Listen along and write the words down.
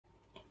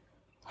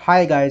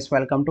Hi guys,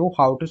 welcome to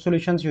How to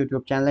Solutions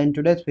YouTube channel. In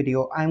today's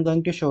video, I'm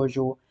going to show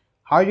you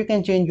how you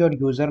can change your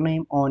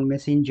username on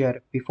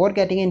Messenger. Before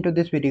getting into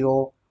this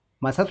video,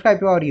 must subscribe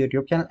to our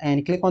YouTube channel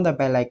and click on the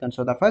bell icon.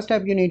 So the first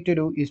step you need to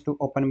do is to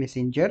open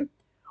Messenger.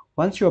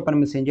 Once you open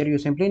Messenger, you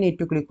simply need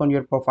to click on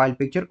your profile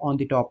picture on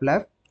the top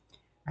left,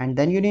 and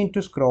then you need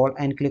to scroll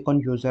and click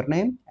on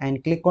username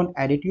and click on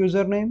edit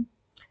username.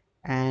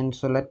 And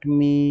so let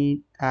me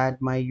add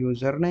my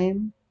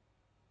username.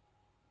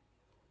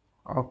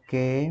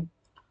 Okay,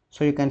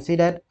 so you can see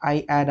that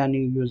I add a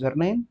new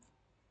username.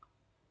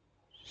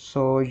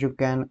 So you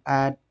can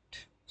add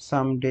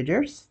some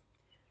digits,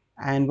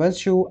 and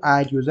once you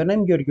add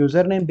username, your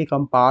username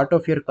become part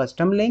of your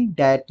custom link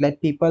that let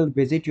people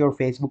visit your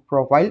Facebook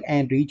profile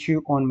and reach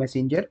you on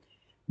Messenger.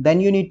 Then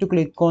you need to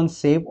click on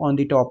save on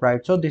the top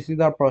right. So this is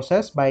the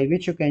process by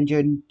which you can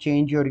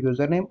change your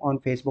username on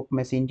Facebook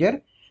Messenger.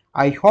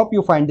 I hope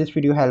you find this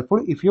video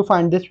helpful. If you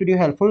find this video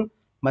helpful,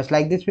 must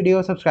like this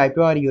video, subscribe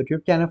to our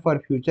YouTube channel for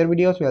future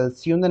videos. We'll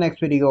see you in the next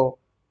video.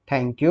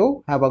 Thank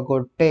you, have a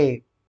good day.